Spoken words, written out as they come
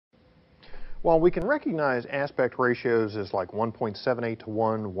Well, we can recognize aspect ratios as like 1.78 to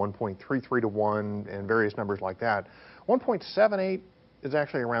 1, 1.33 to 1, and various numbers like that. 1.78 is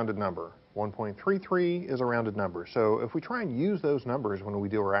actually a rounded number. 1.33 is a rounded number. So if we try and use those numbers when we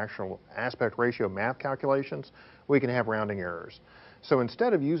do our actual aspect ratio math calculations, we can have rounding errors. So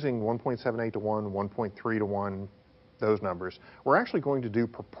instead of using 1.78 to 1, 1.3 to 1, those numbers, we're actually going to do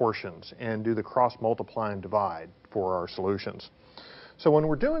proportions and do the cross multiply and divide for our solutions. So when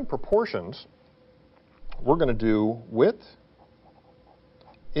we're doing proportions, we're going to do width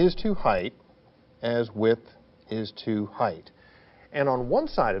is to height as width is to height. And on one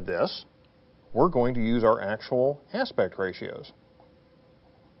side of this, we're going to use our actual aspect ratios.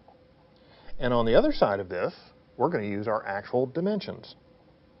 And on the other side of this, we're going to use our actual dimensions.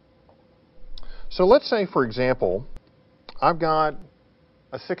 So let's say, for example, I've got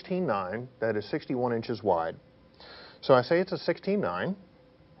a 16:9 that is 61 inches wide. So I say it's a 16:9,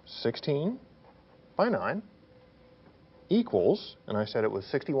 16 by 9 equals, and I said it was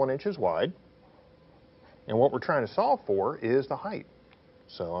 61 inches wide, and what we're trying to solve for is the height.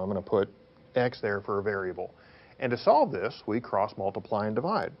 So I'm going to put x there for a variable. And to solve this, we cross multiply and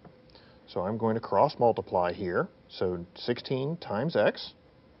divide. So I'm going to cross multiply here, so 16 times x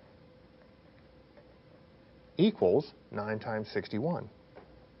equals 9 times 61.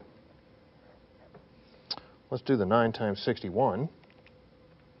 Let's do the 9 times 61.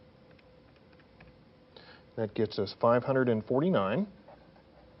 That gets us 549.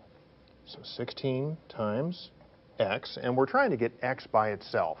 So 16 times x, and we're trying to get x by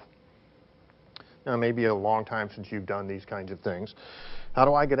itself. Now, it may be a long time since you've done these kinds of things. How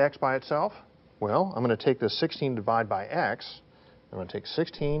do I get x by itself? Well, I'm going to take this 16 divided by x. I'm going to take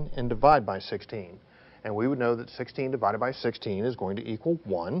 16 and divide by 16. And we would know that 16 divided by 16 is going to equal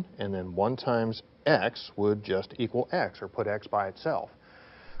 1, and then 1 times x would just equal x, or put x by itself.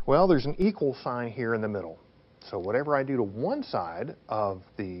 Well, there's an equal sign here in the middle. So whatever I do to one side of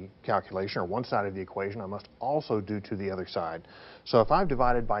the calculation, or one side of the equation, I must also do to the other side. So if I've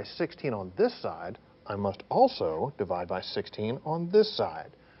divided by 16 on this side, I must also divide by 16 on this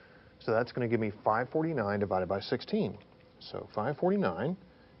side. So that's going to give me 549 divided by 16. So 549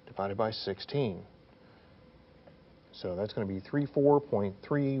 divided by 16. So that's going to be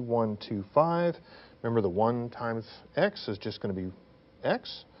 34.3125. Remember, the 1 times x is just going to be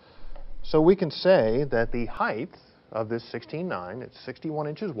x. So we can say that the height of this 16:9, it's 61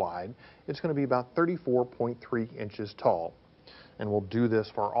 inches wide, it's going to be about 34.3 inches tall. And we'll do this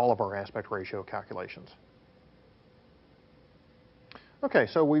for all of our aspect ratio calculations. Okay,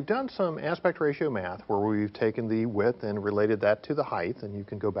 so we've done some aspect ratio math where we've taken the width and related that to the height, and you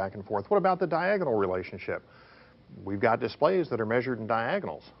can go back and forth. What about the diagonal relationship? We've got displays that are measured in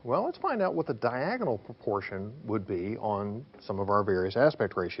diagonals. Well, let's find out what the diagonal proportion would be on some of our various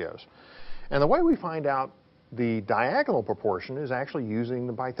aspect ratios. And the way we find out the diagonal proportion is actually using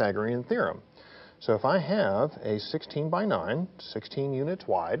the Pythagorean Theorem. So if I have a 16 by 9, 16 units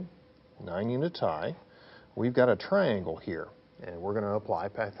wide, 9 units high, we've got a triangle here, and we're going to apply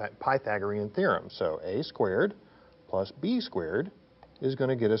Pythagorean Theorem. So a squared plus b squared is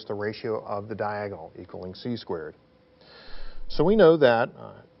going to get us the ratio of the diagonal, equaling c squared. So we know that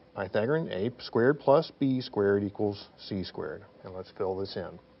Pythagorean a squared plus b squared equals c squared. And let's fill this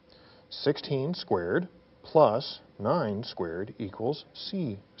in. 16 squared plus 9 squared equals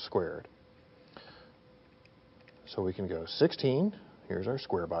c squared. So we can go 16, here's our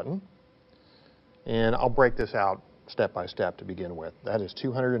square button, and I'll break this out step by step to begin with. That is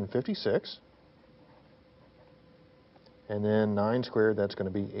 256. And then 9 squared, that's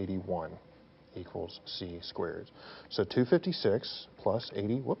going to be 81, equals c squared. So 256 plus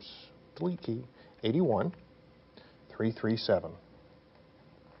 80, whoops, delete key, 81, 337,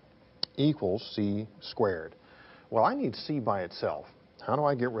 equals c squared. Well, I need c by itself. How do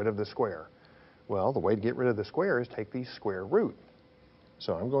I get rid of the square? Well, the way to get rid of the square is take the square root.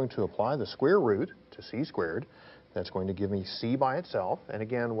 So I'm going to apply the square root to c squared. That's going to give me c by itself. And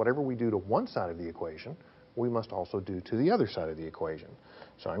again, whatever we do to one side of the equation, we must also do to the other side of the equation.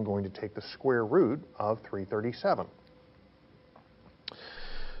 So I'm going to take the square root of 337.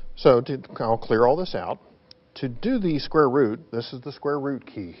 So I'll clear all this out. To do the square root, this is the square root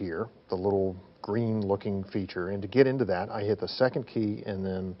key here, the little green looking feature. And to get into that, I hit the second key and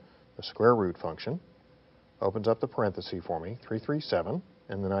then the square root function. Opens up the parenthesis for me, 337,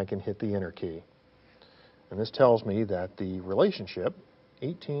 and then I can hit the enter key. And this tells me that the relationship,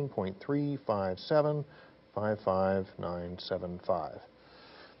 18.35755,975.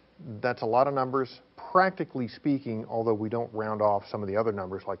 That's a lot of numbers. Practically speaking, although we don't round off some of the other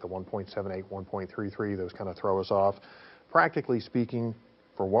numbers like the 1.78, 1.33, those kind of throw us off. Practically speaking,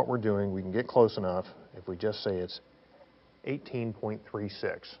 for what we're doing, we can get close enough if we just say it's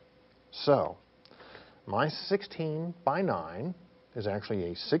 18.36. So my 16 by 9 is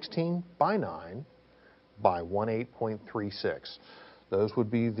actually a 16 by 9 by 18.36. Those would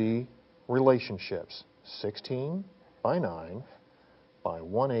be the relationships. 16 by 9 by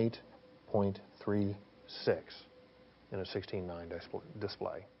 18.36 in a 16:9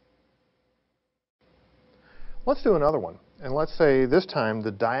 display. Let's do another one. And let's say this time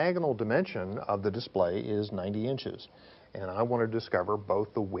the diagonal dimension of the display is 90 inches. And I want to discover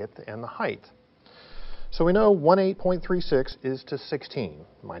both the width and the height. So we know 18.36 is to 16.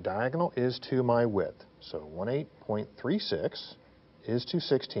 My diagonal is to my width. So 18.36 is to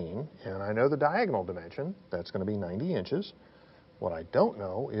 16. And I know the diagonal dimension. That's going to be 90 inches. What I don't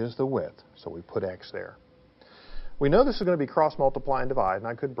know is the width. So we put x there. We know this is going to be cross multiply and divide. And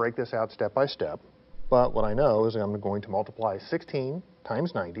I could break this out step by step. But what I know is I'm going to multiply 16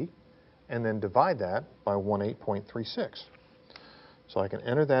 times 90 and then divide that by 18.36. So I can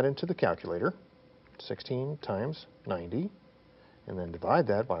enter that into the calculator, 16 times 90, and then divide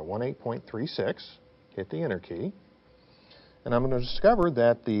that by 18.36, hit the enter key, and I'm going to discover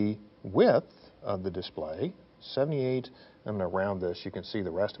that the width of the display, 78, I'm going to round this, you can see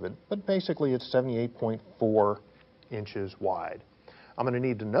the rest of it, but basically it's 78.4 inches wide. I'm going to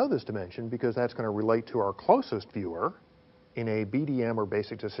need to know this dimension because that's going to relate to our closest viewer in a BDM or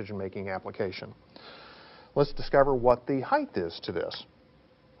basic decision-making application. Let's discover what the height is to this.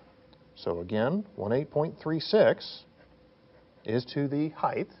 So again, 18.36 is to the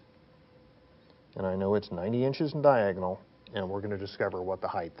height, and I know it's 90 inches in diagonal, and we're going to discover what the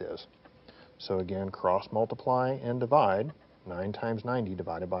height is. So again, cross multiply and divide, 9 times 90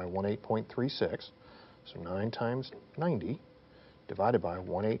 divided by 18.36, so 9 times 90 divided by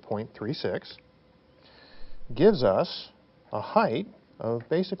 18.36 gives us a height of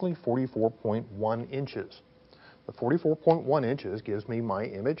basically 44.1 inches. The 44.1 inches gives me my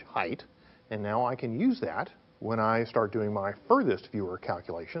image height, and now I can use that when I start doing my furthest viewer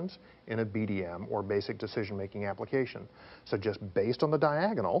calculations in a BDM or basic decision-making application. So just based on the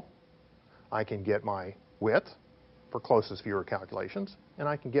diagonal, I can get my width for closest viewer calculations, and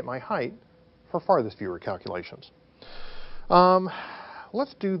I can get my height for farthest viewer calculations.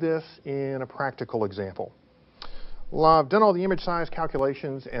 Let's do this in a practical example. Well, I've done all the image size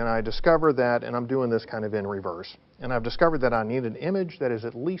calculations, and I discovered that, and I'm doing this kind of in reverse, and I've discovered that I need an image that is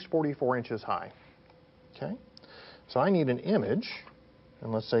at least 44 inches high. Okay? So I need an image,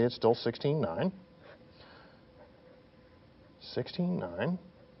 and let's say it's still 16:9. 16:9,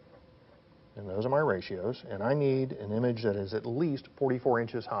 and those are my ratios, and I need an image that is at least 44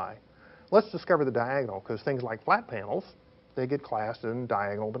 inches high. Let's discover the diagonal, because things like flat panels, they get classed in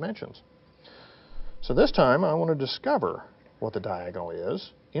diagonal dimensions. So this time I want to discover what the diagonal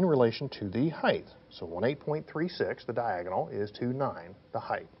is in relation to the height. So 18.36, the diagonal, is to 9, the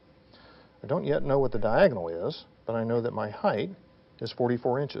height. I don't yet know what the diagonal is, but I know that my height is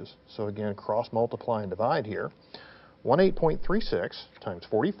 44 inches. So again, cross multiply and divide here. 18.36 times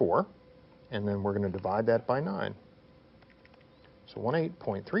 44, and then we're going to divide that by 9. So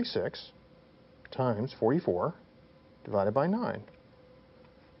 18.36 times 44 divided by 9.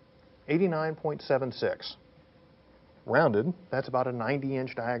 89.76. Rounded, that's about a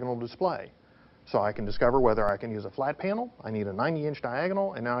 90-inch diagonal display. So I can discover whether I can use a flat panel, I need a 90-inch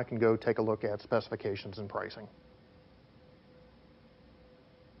diagonal, and now I can go take a look at specifications and pricing.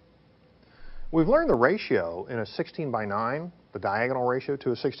 We've learned the ratio in a 16 by 9, the diagonal ratio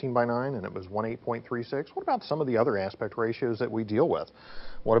to a 16 by 9, and it was 18.36. What about some of the other aspect ratios that we deal with?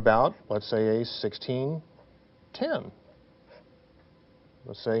 What about, let's say, a 16:10?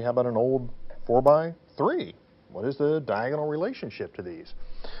 Let's say, how about an old 4 by 3? What is the diagonal relationship to these?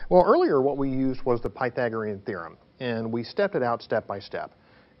 Well, earlier what we used was the Pythagorean Theorem, and we stepped it out step by step.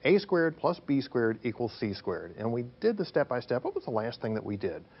 A squared plus B squared equals C squared. And we did the step by step. What was the last thing that we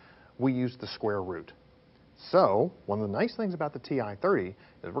did? We used the square root. So, one of the nice things about the TI-30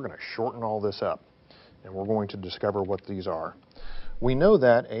 is we're going to shorten all this up, and we're going to discover what these are. We know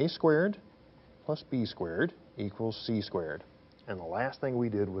that A squared plus B squared equals C squared. And the last thing we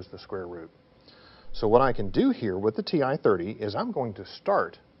did was the square root. So what I can do here with the TI-30 is I'm going to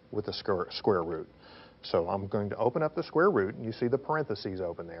start with the square root. So I'm going to open up the square root, and you see the parentheses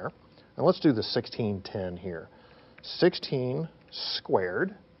open there. And let's do the 16:10 here. 16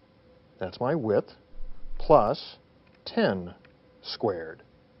 squared, that's my width, plus 10 squared.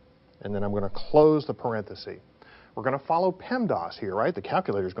 And then I'm going to close the parenthesis. We're going to follow PEMDAS here, right? The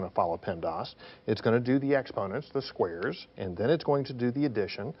calculator is going to follow PEMDAS. It's going to do the exponents, the squares, and then it's going to do the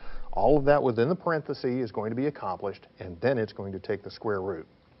addition. All of that within the parenthesis is going to be accomplished, and then it's going to take the square root.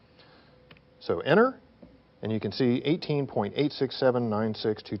 So enter, and you can see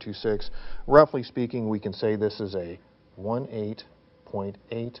 18.86796,226. Roughly speaking, we can say this is a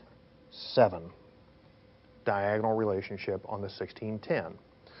 18.87 diagonal relationship on the 1610.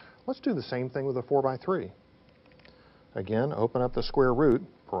 Let's do the same thing with a 4 by 3. Again, open up the square root,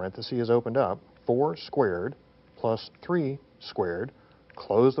 parenthesis is opened up, 4 squared plus 3 squared,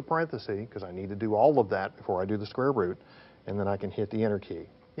 close the parenthesis because I need to do all of that before I do the square root, and then I can hit the enter key.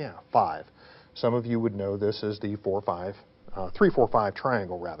 Yeah, 5. Some of you would know this as the 3, 4, 5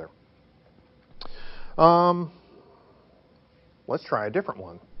 triangle, rather. Let's try a different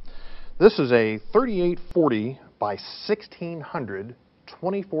one. This is a 3840 by 1600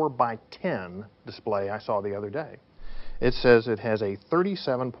 24 by 10 display I saw the other day. It says it has a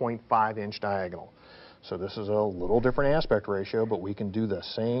 37.5 inch diagonal. So this is a little different aspect ratio, but we can do the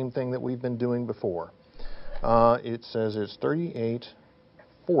same thing that we've been doing before. It says it's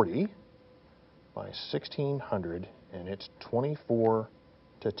 3840 by 1600, and it's 24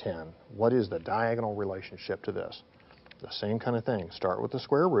 to 10. What is the diagonal relationship to this? The same kind of thing. Start with the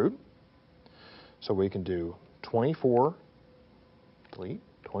square root. So we can do 24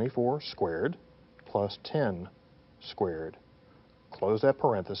 squared plus 10 squared. Close that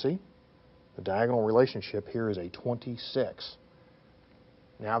parenthesis. The diagonal relationship here is a 26.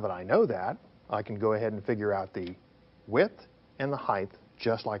 Now that I know that, I can go ahead and figure out the width and the height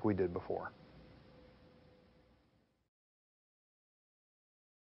just like we did before.